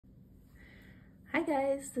Hi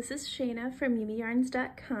guys, this is Shayna from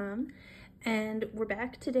yummmyyarns.com, and we're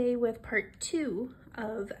back today with part 2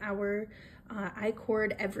 of our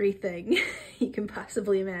iCord everything you can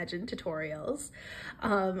possibly imagine tutorials.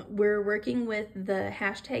 We're working with the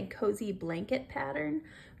hashtag cozy blanket pattern,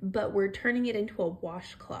 but we're turning it into a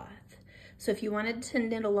washcloth. So if you wanted to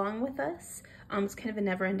knit along with us, it's kind of a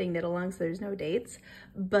never-ending knit along, so there's no dates,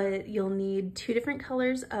 but you'll need 2 different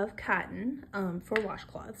colors of cotton for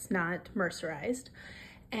washcloths, not mercerized.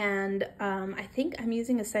 And I think I'm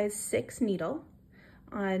using a size 6 needle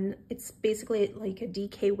on, it's basically like a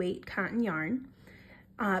DK weight cotton yarn.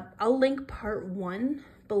 I'll link part 1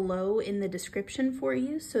 below in the description for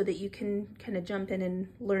you so that you can kind of jump in and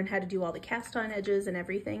learn how to do all the cast on edges and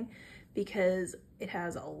everything, because it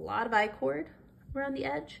has a lot of iCord around the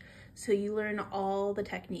edge. So you learn all the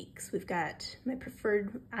techniques. We've got my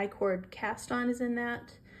preferred iCord cast on is in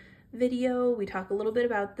that video. We talk a little bit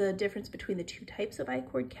about the difference between the 2 types of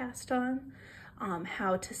iCord cast on,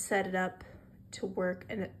 how to set it up to work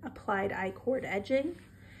an applied iCord edging,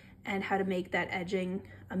 and how to make that edging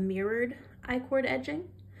a mirrored iCord edging.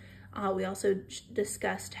 We also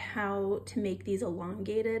discussed how to make these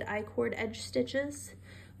elongated iCord edge stitches,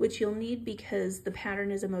 which you'll need because the pattern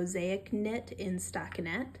is a mosaic knit in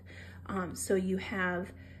stockinette. So you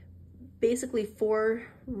have basically 4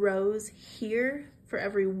 rows here for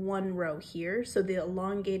every 1 row here. So the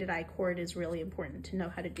elongated iCord is really important to know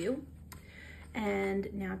how to do. And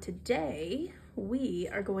now today we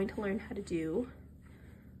are going to learn how to do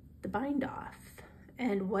the bind off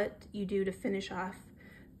and what you do to finish off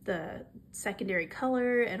the secondary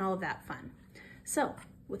color and all of that fun. So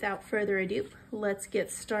without further ado, let's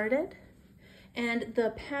get started. And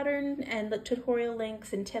the pattern and the tutorial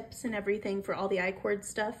links and tips and everything for all the iCord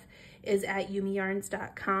stuff is at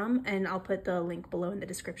yummmyyarns.com, and I'll put the link below in the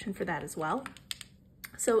description for that as well.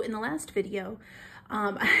 So in the last video,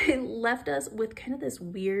 I left us with kind of this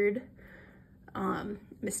weird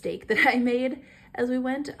mistake that I made as we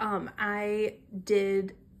went. I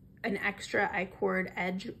did an extra iCord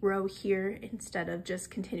edge row here instead of just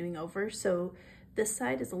continuing over. So this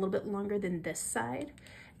side is a little bit longer than this side,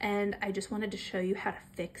 and I just wanted to show you how to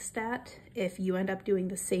fix that if you end up doing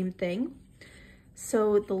the same thing.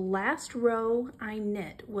 So the last row I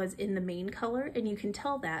knit was in the main color, and you can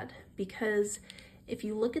tell that because if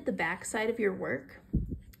you look at the back side of your work,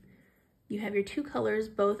 you have your 2 colors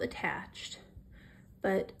both attached,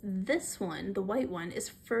 but this one, the white one, is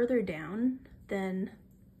further down than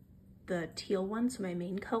the teal one, so my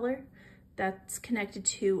main color. That's connected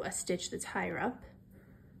to a stitch that's higher up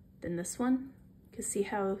than this one. You can see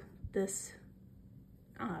how this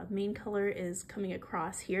main color is coming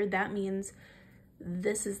across here. That means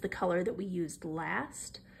this is the color that we used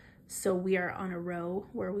last. So we are on a row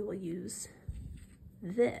where we will use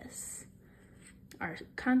this, our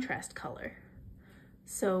contrast color.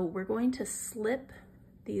 So we're going to slip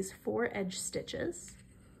these 4 edge stitches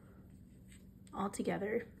all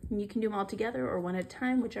together. You can do them all together or one at a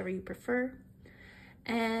time, whichever you prefer.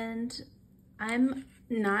 And I'm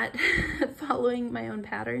not following my own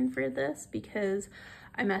pattern for this because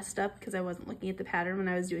I messed up because I wasn't looking at the pattern when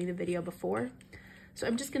I was doing the video before. So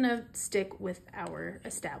I'm just gonna stick with our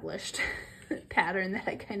established pattern that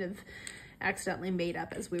I kind of accidentally made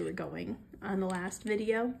up as we were going on the last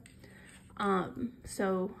video.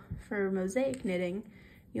 So for mosaic knitting,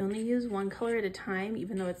 you only use 1 color at a time,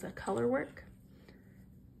 even though it's a color work.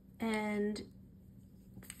 And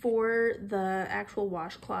for the actual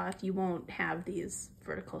washcloth, you won't have these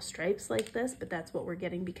vertical stripes like this, but that's what we're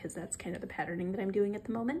getting because that's kind of the patterning that I'm doing at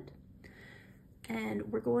the moment.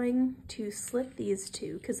 And we're going to slip these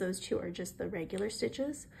 2 because those 2 are just the regular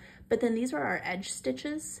stitches, but then these are our edge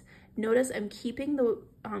stitches. Notice I'm keeping the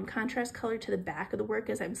contrast color to the back of the work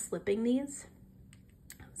as I'm slipping these.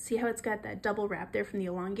 See how it's got that double wrap there from the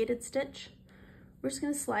elongated stitch? We're just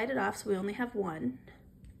going to slide it off so we only have one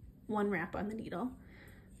wrap on the needle.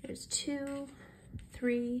 There's 2,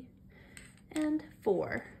 3, and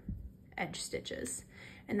 4 edge stitches.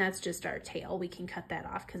 And that's just our tail. We can cut that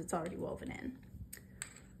off because it's already woven in.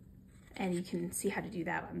 And you can see how to do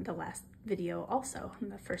that on the last video also, on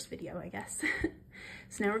the first video, I guess.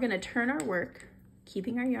 So now we're going to turn our work,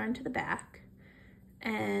 keeping our yarn to the back.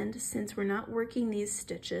 And since we're not working these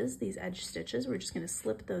stitches, these edge stitches, we're just going to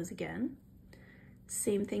slip those again.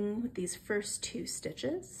 Same thing with these first 2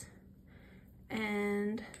 stitches.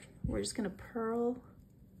 And we're just going to purl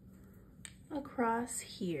across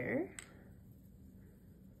here.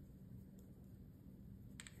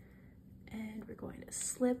 And we're going to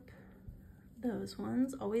slip those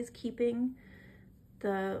ones, always keeping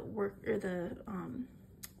the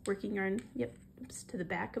working yarn, to the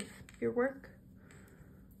back of your work.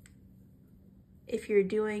 if you're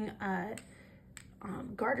doing a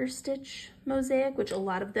garter stitch mosaic, which a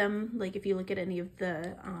lot of them, like if you look at any of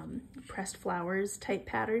the pressed flowers type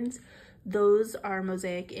patterns, those are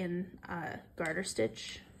mosaic in garter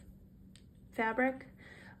stitch fabric.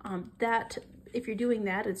 That, if you're doing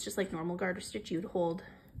that, it's just like normal garter stitch. You'd hold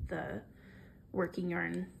the working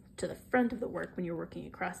yarn to the front of the work when you're working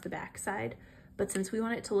across the back side. But since we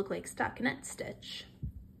want it to look like stockinette stitch,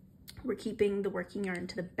 we're keeping the working yarn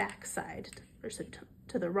to the back side, or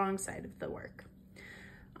to the wrong side of the work.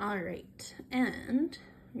 All right, and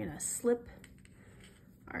we're gonna slip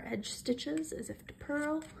our edge stitches as if to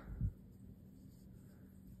purl.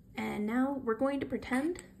 And now we're going to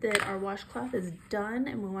pretend that our washcloth is done,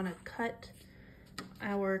 and we want to cut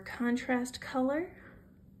our contrast color.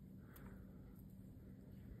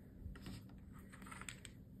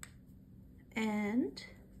 And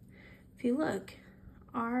if you look,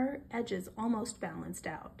 our edges almost balanced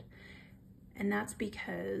out. And that's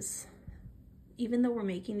because even though we're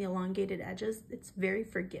making the elongated edges, it's very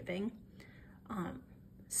forgiving.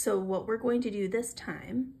 So what we're going to do this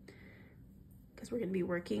time, because we're going to be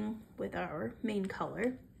working with our main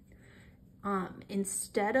color,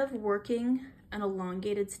 instead of working an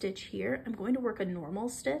elongated stitch here, I'm going to work a normal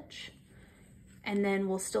stitch, and then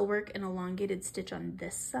we'll still work an elongated stitch on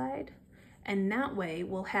this side. And that way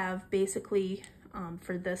we'll have basically,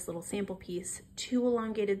 for this little sample piece, 2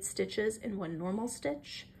 elongated stitches and 1 normal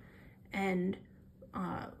stitch, and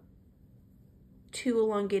 2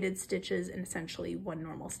 elongated stitches and essentially 1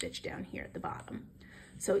 normal stitch down here at the bottom.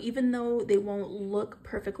 So even though they won't look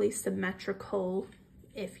perfectly symmetrical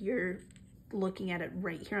if you're looking at it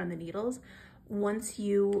right here on the needles, once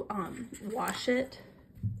you wash it,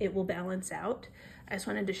 it will balance out. I just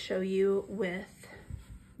wanted to show you with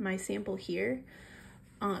my sample here.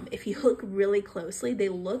 If you look really closely, they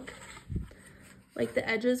look like the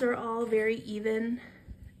edges are all very even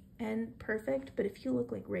and perfect, but if you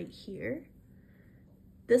look like right here,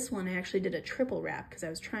 this one I actually did a triple wrap because I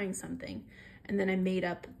was trying something, and then I made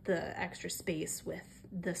up the extra space with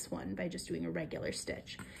this one by just doing a regular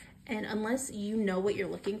stitch. And unless you know what you're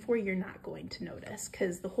looking for, you're not going to notice,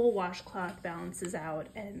 because the whole washcloth balances out.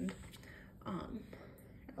 And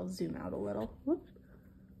I'll zoom out a little. Whoop.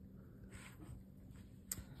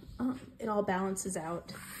 It all balances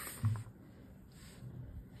out,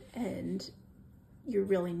 and you're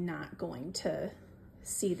really not going to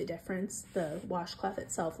see the difference. The washcloth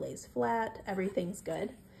itself lays flat, everything's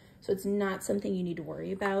good. So it's not something you need to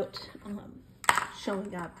worry about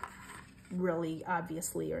showing up really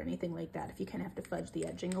obviously or anything like that, if you kind of have to fudge the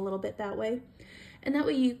edging a little bit that way. And that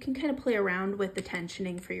way you can kind of play around with the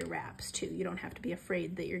tensioning for your wraps too. You don't have to be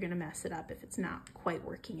afraid that you're gonna mess it up if it's not quite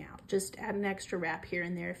working out. Just add an extra wrap here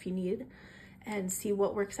and there if you need, and see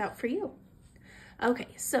what works out for you. Okay,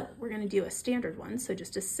 so we're gonna do a standard one, so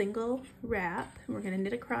just a single wrap, and we're gonna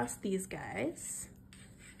knit across these guys.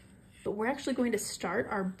 But we're actually going to start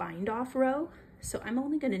our bind off row, so I'm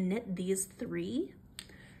only gonna knit these 3,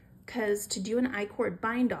 because to do an iCord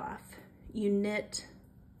bind off, you knit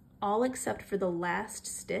all except for the last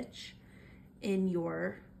stitch in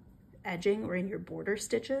your edging or in your border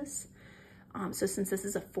stitches. So since this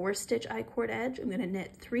is a 4-stitch iCord edge, I'm gonna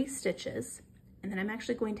knit 3 stitches, and then I'm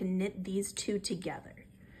actually going to knit these 2 together.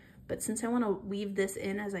 But since I wanna weave this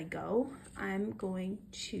in as I go, I'm going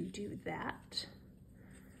to do that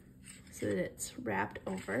so that it's wrapped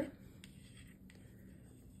over,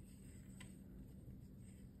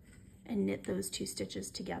 and knit those 2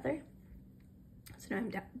 stitches together. So now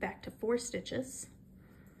I'm back to 4 stitches.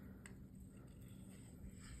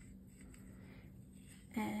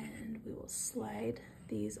 And we will slide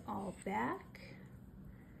these all back.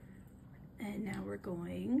 And now we're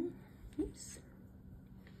going,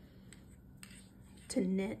 to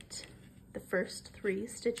knit the first 3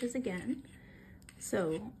 stitches again.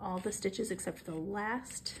 So all the stitches except for the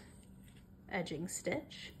last edging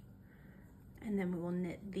stitch. And then we will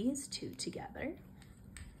knit these 2 together.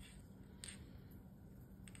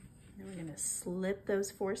 And we're gonna slip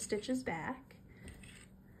those 4 stitches back.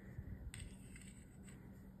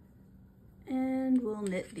 And we'll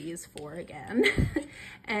knit these 4 again.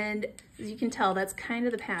 And as you can tell, that's kind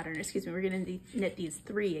of the pattern. Excuse me, we're gonna knit these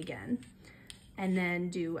 3 again, and then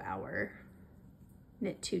do our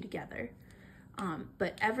knit 2 together.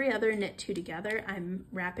 But every other knit 2 together, I'm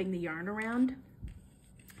wrapping the yarn around,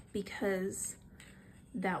 because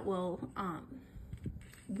that will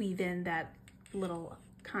weave in that little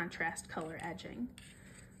contrast color edging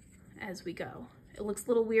as we go. It looks a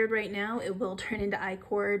little weird right now. It will turn into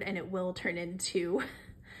iCord, and it will turn into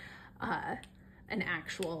an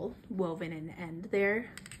actual woven in end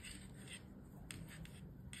there.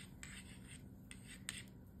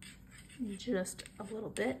 just a little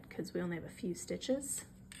bit because we only have a few stitches.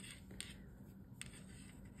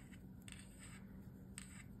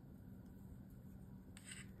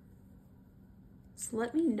 So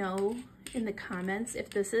let me know in the comments if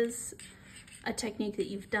this is a technique that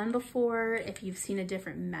you've done before, if you've seen a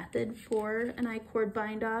different method for an iCord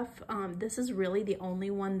bind off. This is really the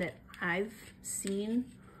only one that I've seen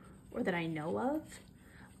or that I know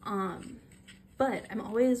of. But I'm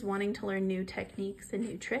always wanting to learn new techniques and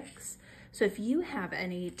new tricks. So if you have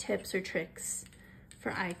any tips or tricks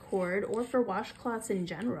for iCord or for washcloths in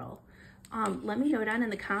general, let me know down in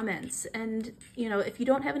the comments. And you know, if you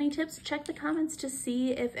don't have any tips, check the comments to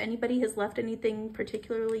see if anybody has left anything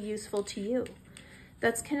particularly useful to you.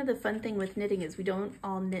 That's kind of the fun thing with knitting, is we don't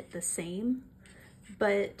all knit the same,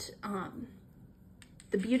 but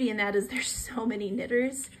the beauty in that is there's so many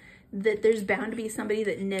knitters that there's bound to be somebody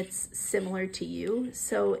that knits similar to you.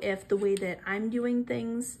 So if the way that I'm doing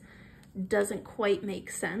things doesn't quite make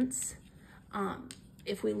sense,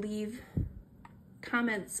 if we leave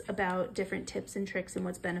comments about different tips and tricks and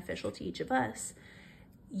what's beneficial to each of us,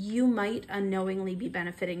 you might unknowingly be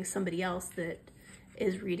benefiting somebody else that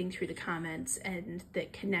is reading through the comments and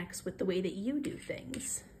that connects with the way that you do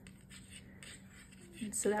things.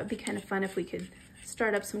 And so that would be kind of fun if we could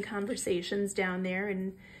start up some conversations down there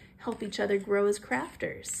and help each other grow as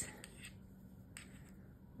crafters.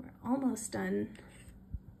 We're almost done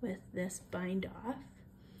with this bind off.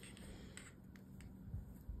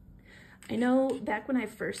 I know back when I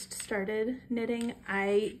first started knitting,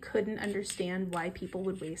 I couldn't understand why people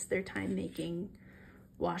would waste their time making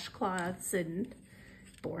washcloths and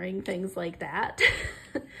boring things like that.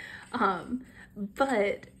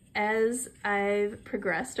 But as I've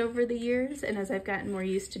progressed over the years and as I've gotten more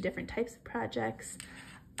used to different types of projects,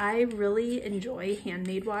 I really enjoy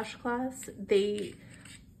handmade washcloths. They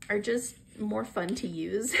are just more fun to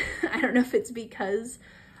use. I don't know if it's because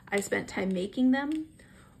I spent time making them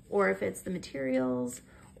or if it's the materials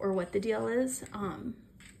or what the deal is.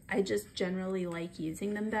 I just generally like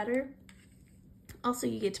using them better. Also,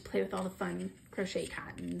 you get to play with all the fun crochet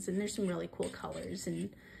cottons, and there's some really cool colors and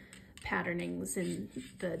patternings and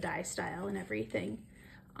the dye style and everything.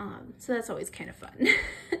 So that's always kind of fun.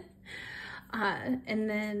 And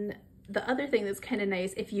then the other thing that's kind of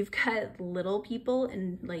nice, if you've got little people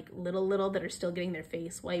and like little that are still getting their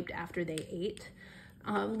face wiped after they ate,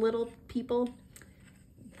 little people,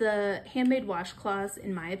 the handmade washcloths,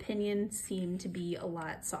 in my opinion, seem to be a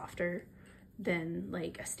lot softer than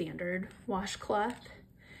like a standard washcloth.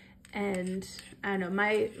 And I don't know,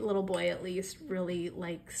 my little boy at least really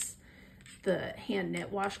likes the hand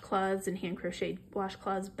knit washcloths and hand crocheted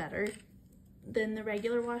washcloths better than the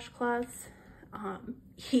regular washcloths.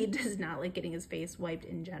 He does not like getting his face wiped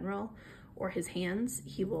in general, or his hands.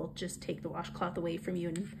 He will just take the washcloth away from you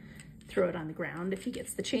and throw it on the ground if he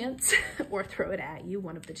gets the chance, or throw it at you,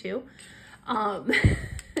 one of the two.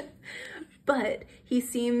 But he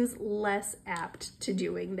seems less apt to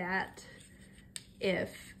doing that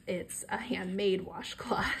if it's a handmade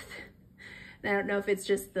washcloth. And I don't know if it's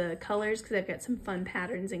just the colors, because I've got some fun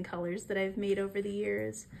patterns and colors that I've made over the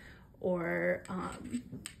years, or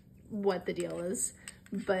what the deal is,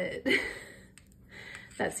 but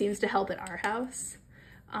that seems to help at our house.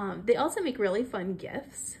 They also make really fun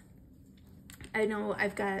gifts. I know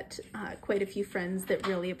I've got quite a few friends that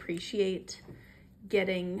really appreciate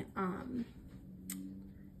getting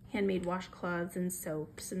handmade washcloths and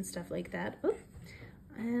soaps and stuff like that. Oop.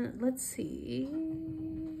 And let's see,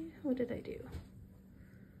 what did I do?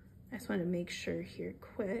 I just wanted to make sure here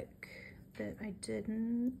quick that I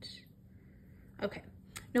didn't. Okay,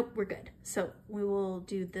 nope, we're good. So we will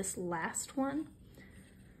do this last one.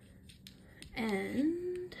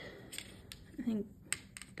 And I think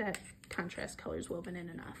that contrast color is woven in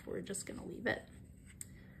enough. We're just gonna leave it.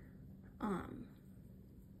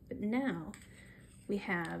 But now we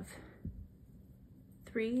have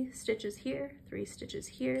 3 stitches here, 3 stitches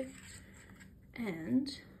here, and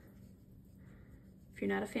if you're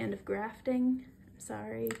not a fan of grafting, I'm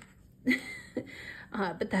sorry,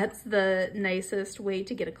 but that's the nicest way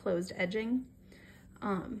to get a closed edging.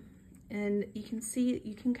 And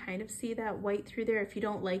you can kind of see that white through there. If you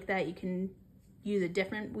don't like that, you can use a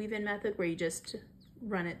different weave-in method where you just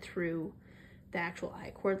run it through the actual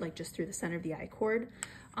iCord, like just through the center of the iCord.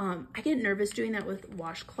 I get nervous doing that with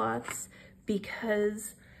washcloths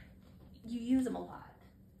because you use them a lot.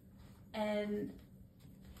 And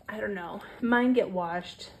I don't know, mine get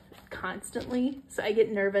washed constantly, so I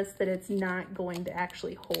get nervous that it's not going to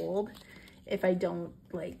actually hold if I don't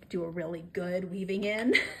like do a really good weaving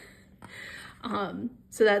in.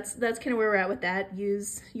 So that's kind of where we're at with that.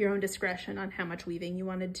 Use your own discretion on how much weaving you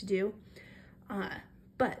wanted to do.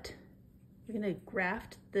 But we're gonna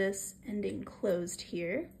graft this ending closed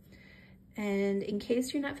here. And in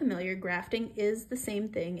case you're not familiar, grafting is the same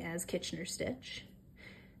thing as Kitchener stitch.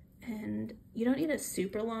 And you don't need a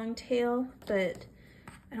super long tail, but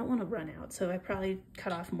I don't want to run out, so I probably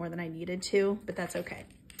cut off more than I needed to, but that's okay.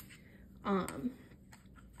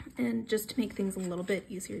 And just to make things a little bit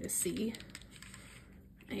easier to see,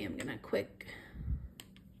 I am gonna quick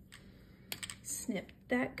snip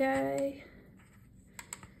that guy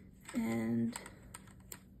and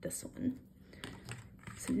this one.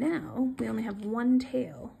 So now we only have one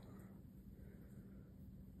tail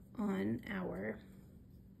on our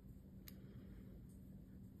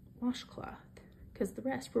washcloth because the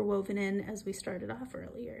rest were woven in as we started off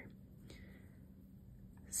earlier.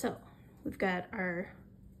 So we've got our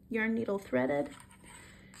yarn needle threaded.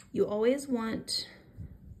 You always want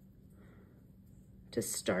to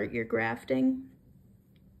start your grafting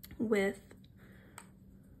with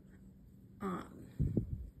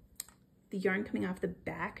the yarn coming off the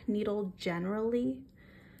back needle generally,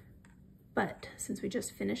 but since we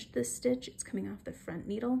just finished this stitch, it's coming off the front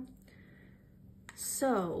needle.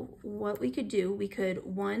 So what we could do, we could,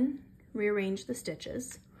 one, rearrange the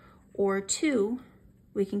stitches, or two,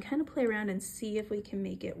 we can kind of play around and see if we can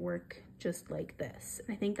make it work just like this.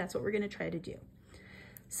 And I think that's what we're gonna try to do.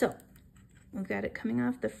 So we've got it coming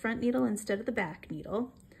off the front needle instead of the back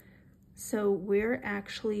needle. So we're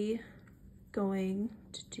actually going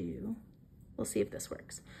to do, we'll see if this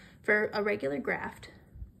works. For a regular graft,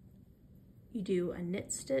 you do a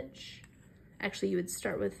knit stitch. Actually, you would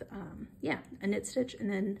start with, a knit stitch,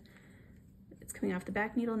 and then it's coming off the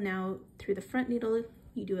back needle. Now through the front needle,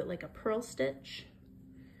 you do it like a purl stitch.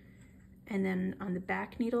 And then on the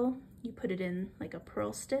back needle, you put it in like a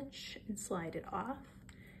purl stitch and slide it off.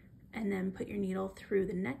 And then put your needle through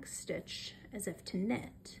the next stitch as if to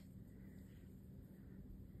knit.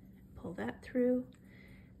 Pull that through,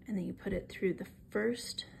 and then you put it through the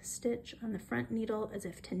first stitch on the front needle as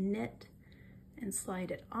if to knit and slide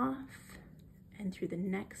it off, and through the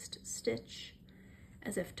next stitch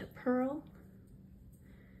as if to purl.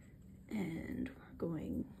 And we're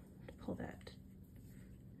going to pull that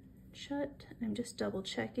shut, and I'm just double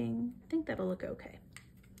checking. I think that'll look okay.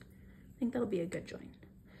 I think that'll be a good join.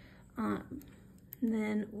 And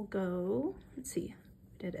then we'll go, let's see,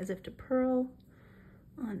 we did as if to purl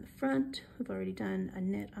on the front. We've already done a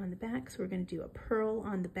knit on the back, so we're going to do a purl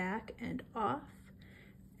on the back and off,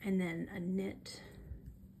 and then a knit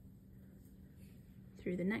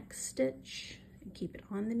through the next stitch and keep it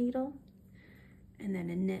on the needle, and then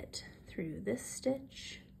a knit through this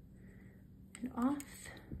stitch and off,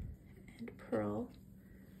 and purl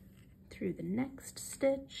through the next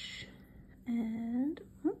stitch, and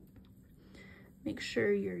make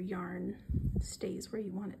sure your yarn stays where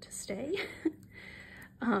you want it to stay.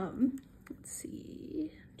 Let's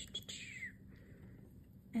see,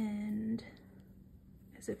 and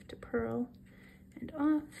as if to purl and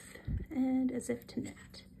off, and as if to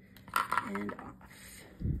knit and off.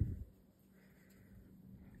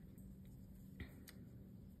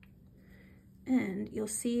 And you'll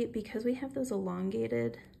see, because we have those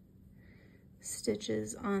elongated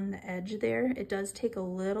stitches on the edge there, it does take a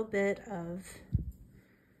little bit of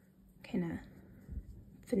kind of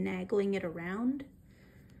finagling it around,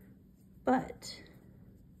 but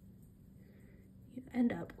you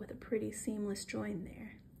end up with a pretty seamless join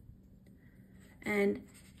there. And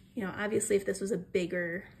you know, obviously if this was a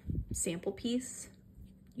bigger sample piece,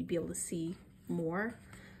 you'd be able to see more,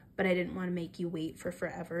 but I didn't want to make you wait for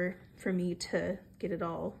forever for me to get it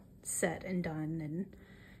all set and done and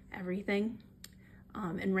everything.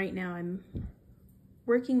 And right now I'm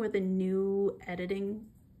working with a new editing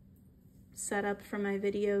setup for my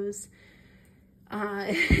videos.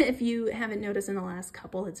 If you haven't noticed in the last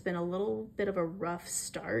couple, it's been a little bit of a rough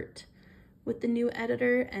start with the new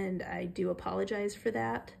editor, and I do apologize for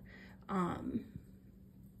that.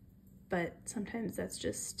 But sometimes that's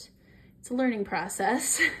just, it's a learning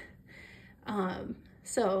process.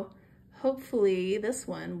 So hopefully this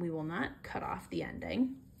one, we will not cut off the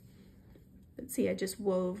ending. But see, I just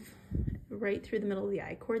wove right through the middle of the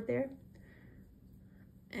iCord there.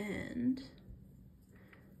 And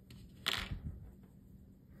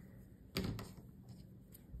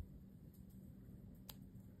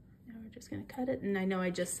now we're just gonna cut it. And I know I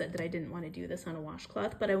just said that I didn't want to do this on a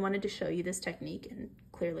washcloth, but I wanted to show you this technique, and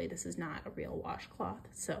clearly this is not a real washcloth.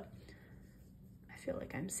 So I feel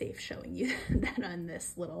like I'm safe showing you that on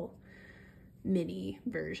this little mini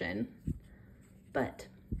version. But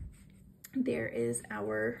there is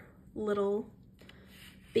our little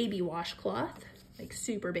baby washcloth, like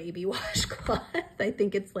super baby washcloth. I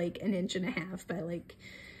think it's like 1.5 inches by like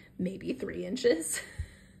maybe 3 inches.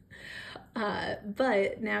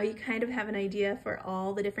 But now you kind of have an idea for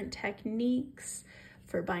all the different techniques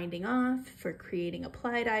for binding off, for creating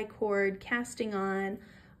applied iCord, casting on,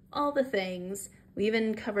 all the things. We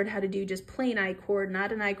even covered how to do just plain iCord,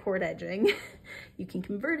 not an iCord edging. You can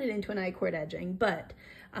convert it into an iCord edging, but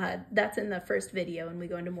that's in the first video and we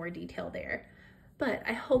go into more detail there. But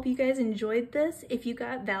I hope you guys enjoyed this. If you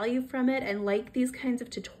got value from it and like these kinds of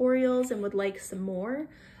tutorials and would like some more,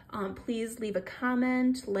 please leave a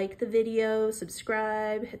comment, like the video,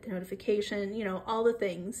 subscribe, hit the notification, you know, all the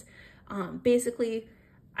things. Basically,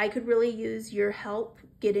 I could really use your help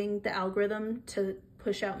getting the algorithm to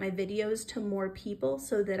push out my videos to more people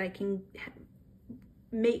so that I can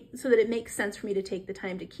it makes sense for me to take the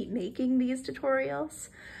time to keep making these tutorials.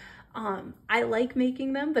 I like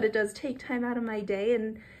making them, but it does take time out of my day,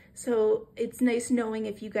 and so it's nice knowing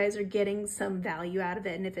if you guys are getting some value out of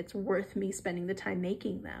it and if it's worth me spending the time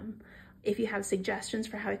making them. If you have suggestions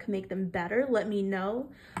for how I can make them better, let me know.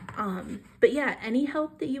 But yeah, any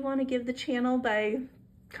help that you want to give the channel by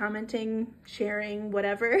commenting, sharing,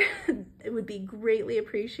 whatever, it would be greatly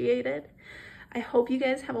appreciated. I hope you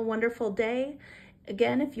guys have a wonderful day.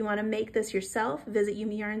 Again, if you want to make this yourself, visit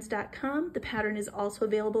yumiyarns.com. The pattern is also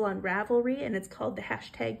available on Ravelry, and it's called the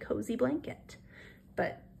 #CozyBlanket.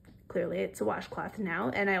 But clearly it's a washcloth now,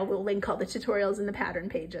 and I will link all the tutorials in the pattern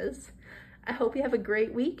pages. I hope you have a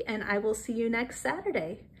great week, and I will see you next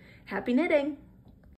Saturday. Happy knitting!